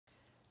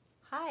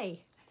Hi,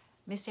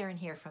 Miss Erin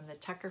here from the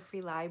Tucker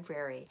Free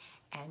Library,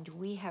 and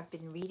we have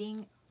been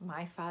reading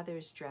My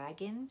Father's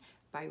Dragon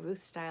by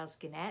Ruth Stiles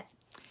Gannett.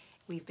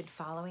 We've been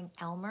following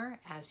Elmer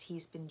as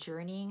he's been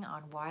journeying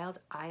on Wild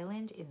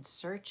Island in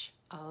search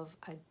of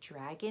a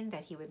dragon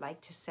that he would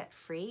like to set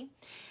free.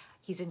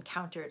 He's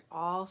encountered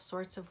all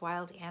sorts of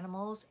wild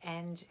animals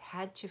and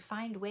had to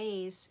find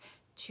ways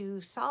to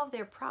solve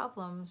their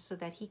problems so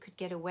that he could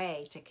get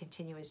away to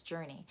continue his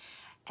journey.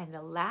 And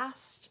the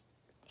last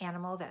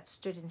animal that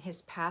stood in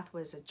his path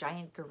was a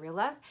giant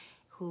gorilla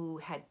who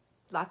had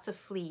lots of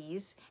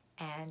fleas,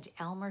 and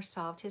Elmer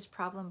solved his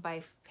problem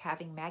by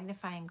having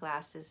magnifying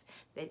glasses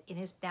that in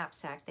his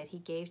knapsack that he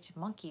gave to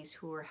monkeys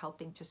who were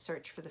helping to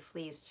search for the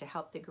fleas to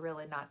help the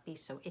gorilla not be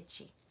so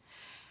itchy.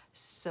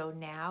 So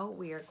now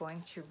we are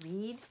going to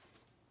read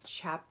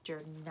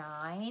chapter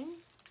 9,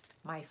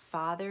 My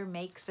Father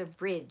Makes a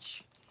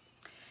Bridge.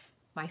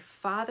 My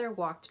father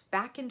walked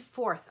back and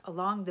forth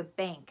along the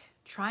bank,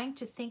 trying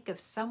to think of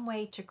some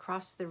way to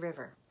cross the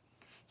river.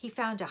 He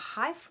found a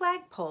high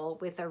flagpole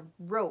with a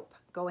rope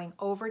going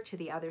over to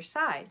the other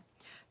side.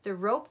 The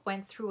rope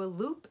went through a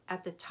loop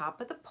at the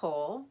top of the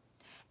pole,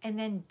 and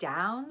then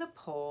down the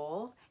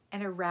pole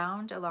and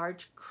around a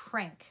large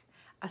crank.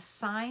 A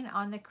sign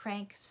on the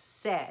crank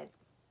said,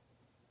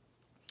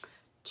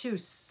 "To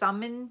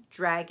summon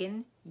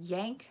dragon,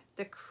 yank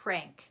the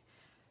crank.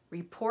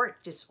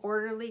 Report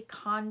disorderly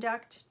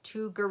conduct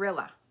to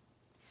gorilla."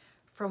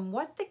 From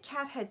what the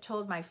cat had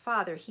told my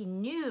father, he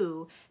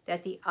knew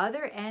that the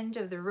other end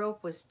of the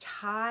rope was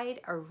tied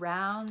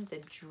around the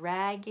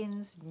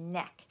dragon's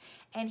neck,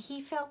 and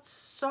he felt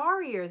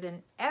sorrier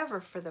than ever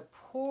for the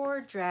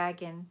poor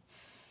dragon.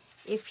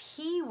 If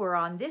he were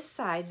on this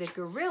side, the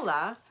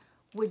gorilla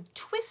would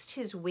twist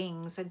his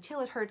wings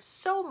until it hurt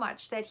so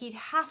much that he'd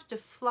have to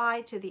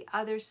fly to the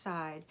other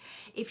side.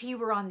 If he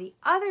were on the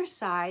other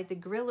side, the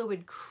gorilla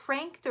would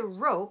crank the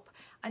rope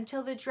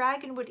until the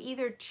dragon would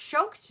either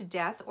choke to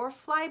death or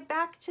fly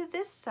back to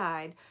this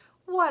side.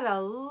 What a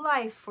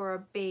life for a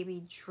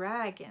baby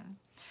dragon.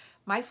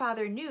 My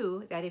father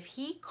knew that if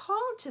he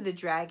called to the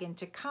dragon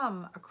to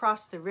come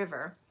across the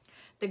river,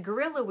 the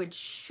gorilla would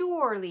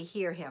surely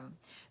hear him.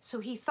 So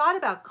he thought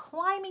about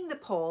climbing the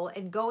pole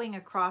and going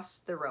across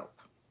the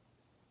rope.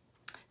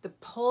 The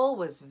pole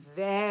was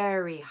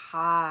very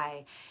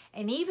high,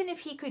 and even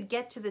if he could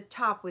get to the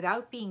top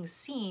without being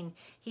seen,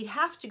 he'd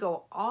have to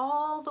go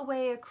all the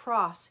way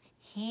across,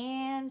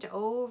 hand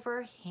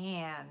over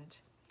hand.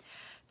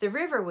 The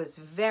river was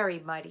very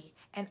muddy,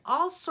 and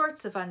all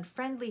sorts of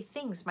unfriendly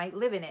things might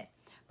live in it,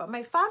 but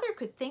my father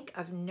could think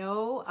of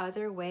no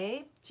other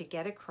way to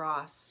get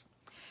across.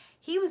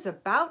 He was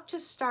about to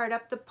start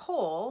up the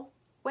pole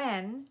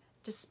when,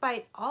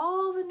 despite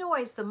all the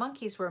noise the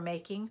monkeys were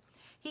making,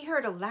 he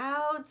heard a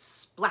loud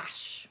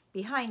splash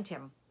behind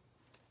him.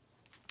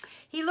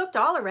 He looked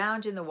all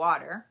around in the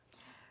water,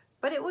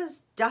 but it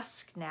was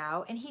dusk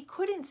now and he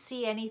couldn't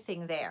see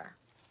anything there.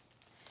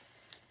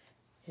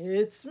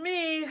 "It's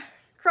me,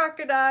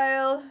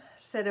 crocodile,"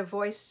 said a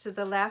voice to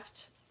the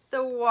left.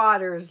 "The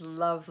water's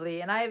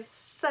lovely and I have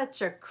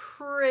such a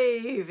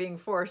craving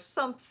for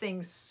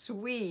something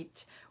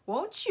sweet.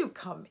 Won't you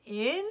come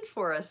in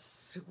for a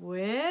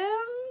swim?"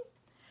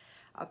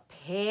 A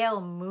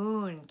pale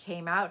moon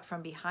came out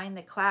from behind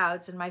the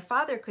clouds, and my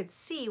father could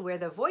see where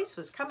the voice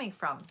was coming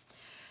from.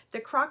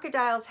 The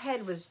crocodile's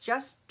head was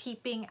just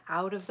peeping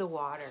out of the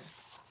water.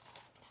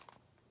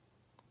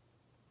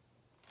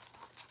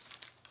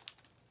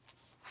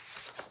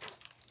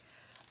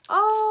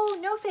 "Oh,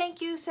 no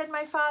thank you," said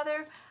my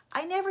father.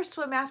 "I never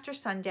swim after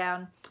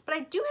sundown, but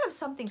I do have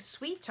something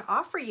sweet to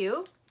offer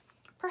you.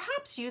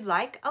 Perhaps you'd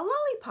like a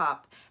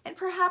lollipop, and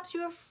perhaps you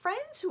have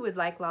friends who would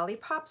like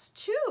lollipops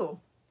too."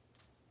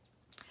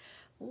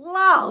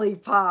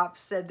 "Lollipops,"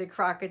 said the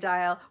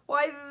crocodile.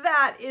 "Why,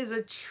 that is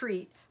a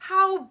treat.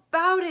 How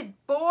about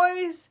it,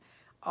 boys?"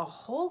 A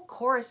whole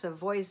chorus of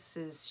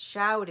voices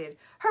shouted,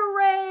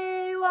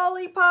 "Hooray,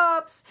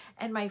 lollipops!"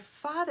 And my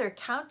father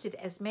counted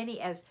as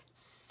many as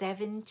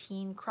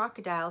 17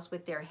 crocodiles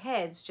with their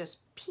heads just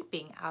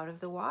peeping out of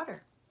the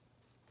water.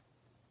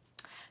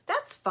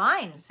 "That's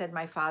fine," said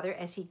my father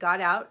as he got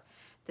out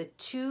the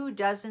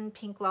 24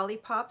 pink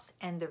lollipops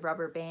and the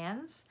rubber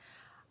bands.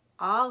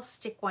 "I'll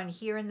stick one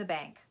here in the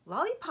bank.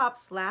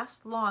 Lollipops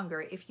last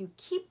longer if you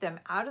keep them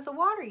out of the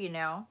water, you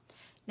know.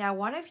 Now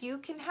one of you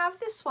can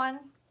have this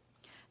one."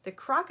 The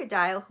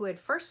crocodile who had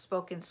first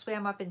spoken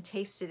swam up and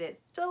tasted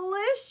it.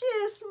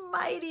 "Delicious,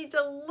 mighty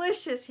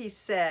delicious," he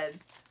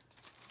said.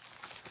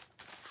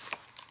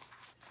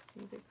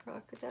 See the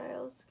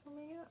crocodiles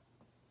coming up?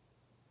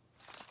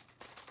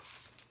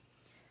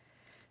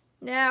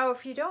 "Now,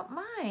 if you don't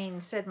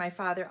mind," said my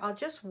father, "I'll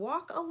just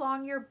walk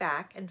along your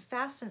back and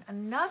fasten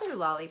another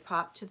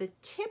lollipop to the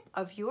tip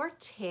of your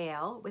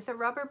tail with a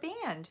rubber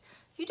band.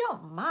 You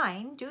don't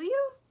mind, do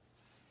you?"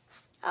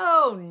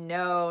 "Oh,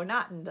 no,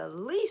 not in the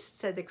least,"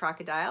 said the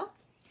crocodile.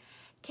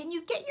 "Can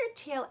you get your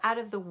tail out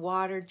of the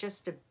water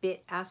just a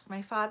bit?" asked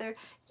my father.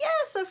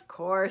 "Yes, of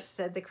course,"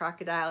 said the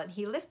crocodile, and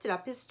he lifted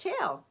up his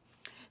tail.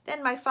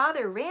 Then my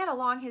father ran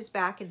along his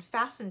back and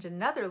fastened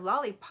another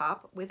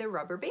lollipop with a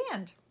rubber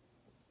band.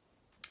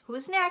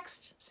 "Who's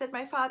next?" said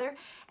my father,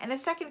 and a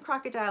second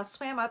crocodile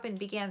swam up and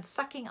began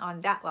sucking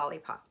on that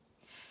lollipop.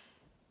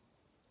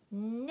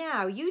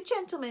 "Now, you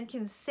gentlemen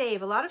can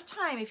save a lot of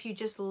time if you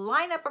just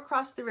line up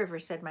across the river,"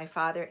 said my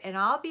father, "and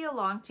I'll be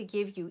along to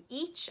give you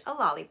each a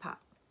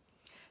lollipop."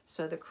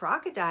 So the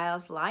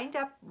crocodiles lined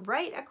up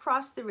right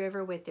across the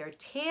river with their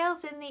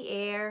tails in the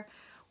air,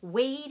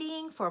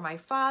 waiting for my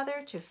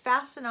father to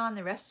fasten on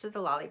the rest of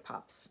the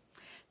lollipops.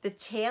 The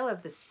tail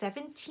of the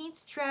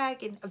 17th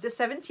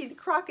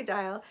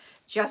crocodile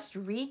just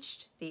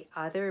reached the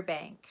other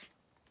bank.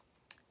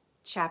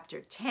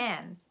 Chapter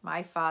 10,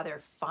 My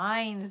Father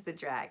Finds the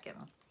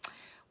Dragon.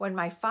 When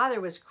my father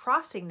was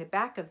crossing the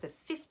back of the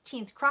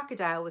 15th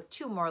crocodile with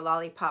 2 more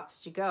lollipops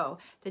to go,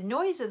 the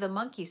noise of the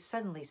monkeys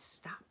suddenly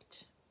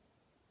stopped.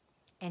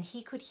 And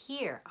he could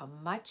hear a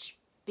much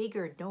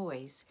bigger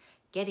noise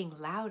getting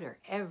louder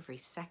every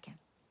second.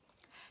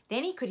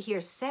 Then he could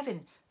hear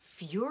 7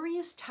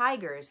 furious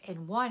tigers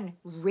and 1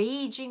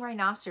 raging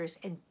rhinoceros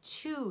and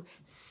 2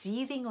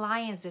 seething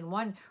lions and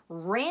 1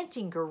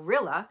 ranting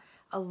gorilla,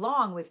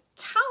 along with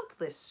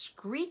countless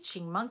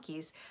screeching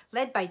monkeys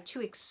led by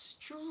 2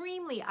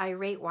 extremely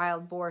irate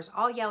wild boars,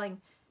 all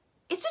yelling,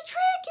 "It's a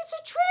trick! It's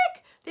a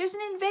trick! There's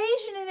an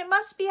invasion and it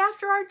must be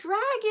after our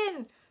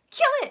dragon!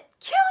 Kill it!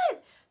 Kill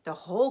it!" The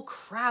whole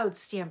crowd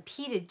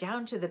stampeded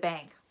down to the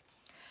bank.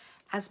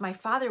 As my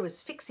father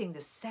was fixing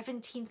the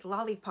 17th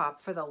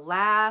lollipop for the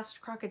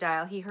last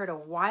crocodile, he heard a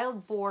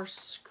wild boar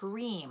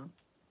scream,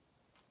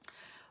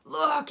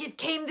 "Look, it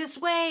came this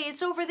way.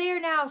 It's over there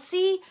now.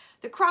 See?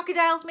 The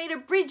crocodiles made a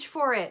bridge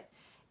for it."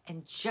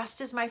 And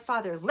just as my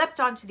father leapt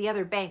onto the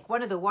other bank,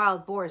 one of the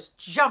wild boars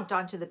jumped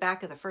onto the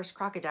back of the first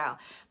crocodile.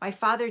 My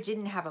father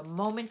didn't have a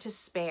moment to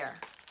spare.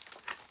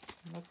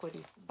 Look what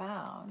he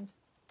found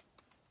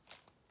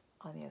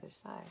on the other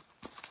side.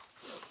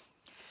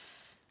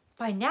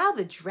 By now,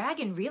 the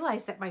dragon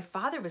realized that my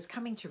father was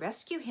coming to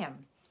rescue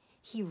him.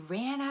 He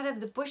ran out of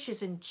the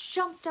bushes and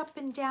jumped up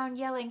and down,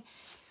 yelling,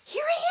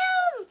 "Here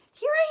I am!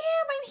 Here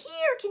I am! I'm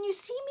here! Can you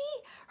see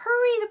me?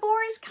 Hurry, the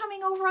boar is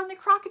coming over on the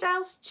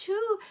crocodiles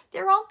too.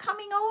 They're all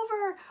coming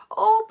over.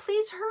 Oh,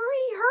 please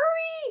hurry,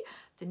 hurry!"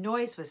 The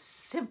noise was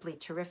simply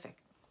terrific.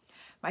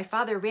 My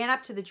father ran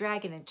up to the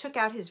dragon and took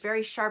out his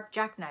very sharp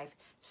jackknife.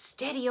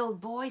 "Steady, old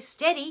boy,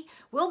 steady.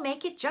 We'll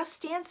make it. Just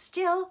stand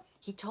still,"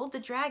 he told the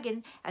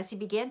dragon as he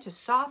began to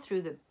saw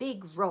through the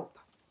big rope.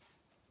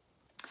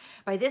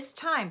 By this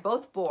time,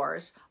 both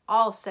boars,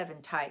 all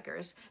 7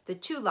 tigers, the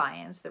 2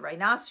 lions, the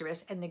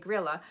rhinoceros, and the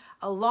gorilla,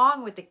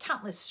 along with the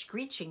countless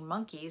screeching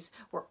monkeys,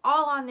 were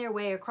all on their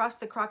way across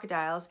the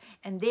crocodiles,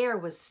 and there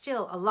was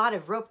still a lot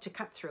of rope to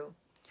cut through.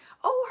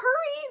 "Oh,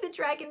 hurry," the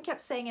dragon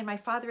kept saying, and my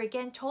father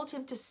again told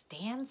him to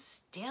stand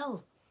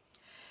still.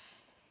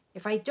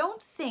 "If I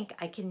don't think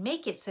I can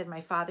make it," said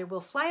my father, "we'll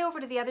fly over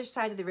to the other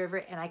side of the river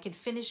and I can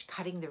finish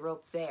cutting the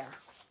rope there."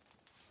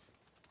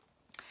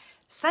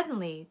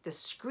 Suddenly, the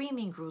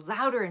screaming grew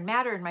louder and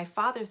madder, and my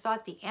father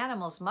thought the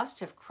animals must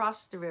have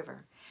crossed the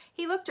river.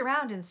 He looked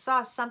around and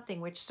saw something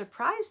which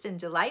surprised and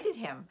delighted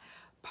him,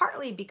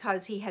 partly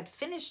because he had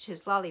finished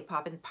his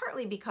lollipop and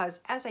partly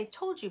because, as I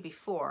told you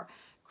before,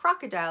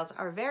 crocodiles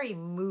are very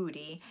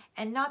moody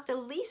and not the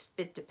least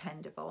bit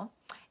dependable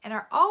and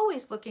are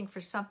always looking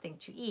for something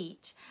to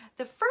eat.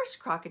 The first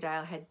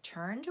crocodile had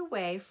turned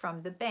away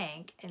from the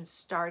bank and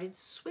started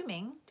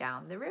swimming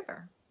down the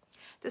river.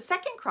 The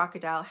second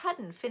crocodile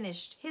hadn't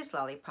finished his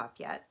lollipop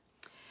yet.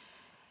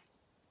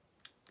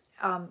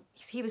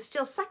 He was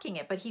still sucking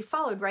it, but he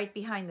followed right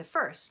behind the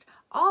first.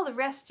 All the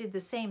rest did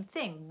the same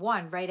thing,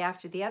 one right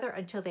after the other,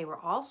 until they were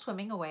all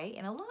swimming away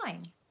in a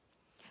line.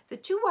 The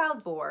 2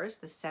 wild boars,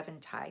 the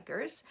 7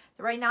 tigers,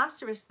 the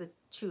rhinoceros, the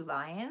 2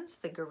 lions,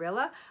 the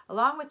gorilla,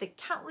 along with the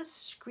countless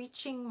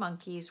screeching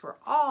monkeys, were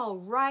all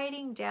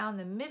riding down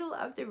the middle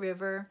of the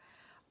river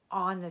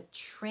on the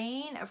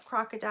train of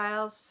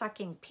crocodiles,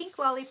 sucking pink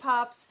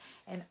lollipops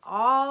and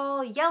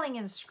all yelling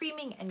and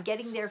screaming and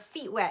getting their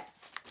feet wet.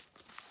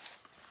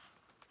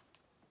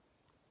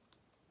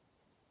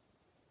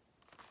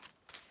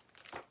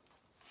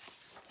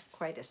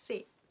 Quite a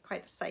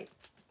sight.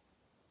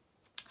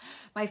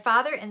 My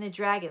father and the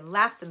dragon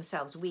laughed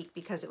themselves weak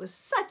because it was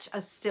such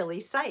a silly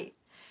sight.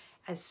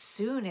 As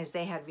soon as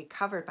they had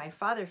recovered, my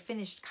father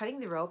finished cutting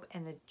the rope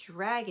and the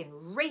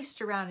dragon raced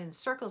around in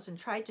circles and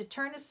tried to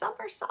turn a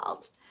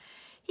somersault.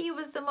 He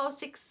was the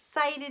most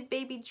excited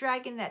baby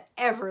dragon that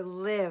ever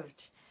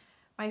lived.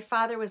 My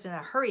father was in a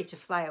hurry to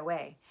fly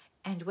away,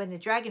 and when the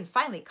dragon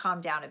finally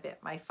calmed down a bit,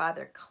 my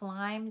father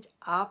climbed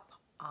up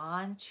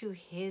onto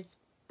his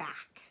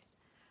back.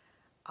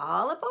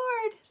 "All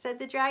aboard," said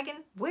the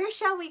dragon. "Where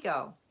shall we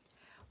go?"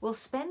 "We'll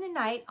spend the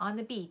night on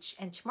the beach,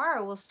 and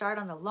tomorrow we'll start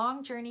on the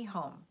long journey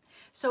home.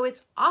 So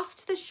it's off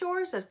to the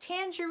shores of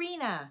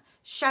Tangerina,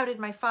 shouted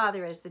my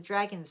father as the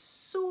dragon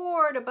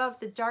soared above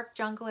the dark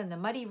jungle and the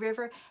muddy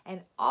river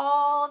and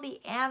all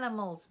the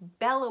animals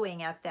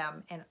bellowing at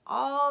them and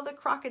all the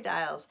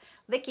crocodiles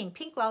licking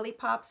pink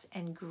lollipops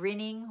and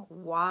grinning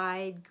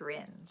wide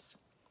grins.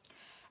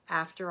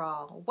 After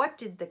all, what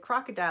did the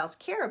crocodiles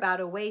care about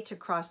a way to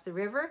cross the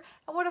river,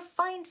 and what a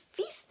fine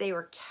feast they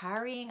were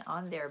carrying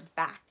on their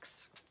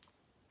backs.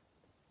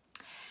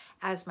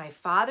 As my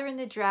father and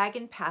the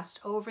dragon passed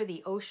over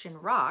the ocean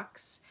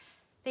rocks,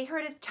 they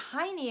heard a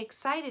tiny,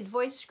 excited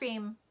voice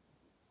scream,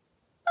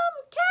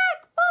 Bum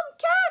cack,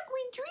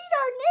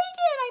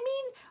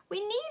 we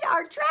need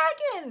our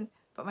dragon.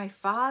 But my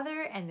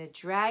father and the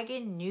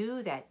dragon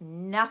knew that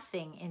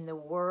nothing in the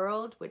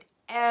world would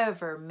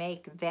ever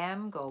make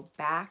them go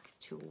back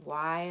to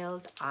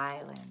Wild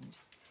Island.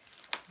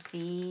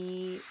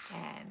 The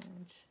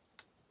end.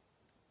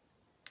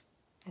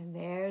 And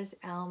there's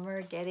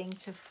Elmer getting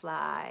to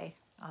fly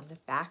on the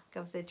back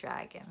of the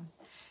dragon.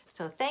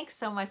 So thanks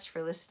so much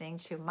for listening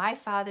to My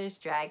Father's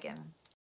Dragon.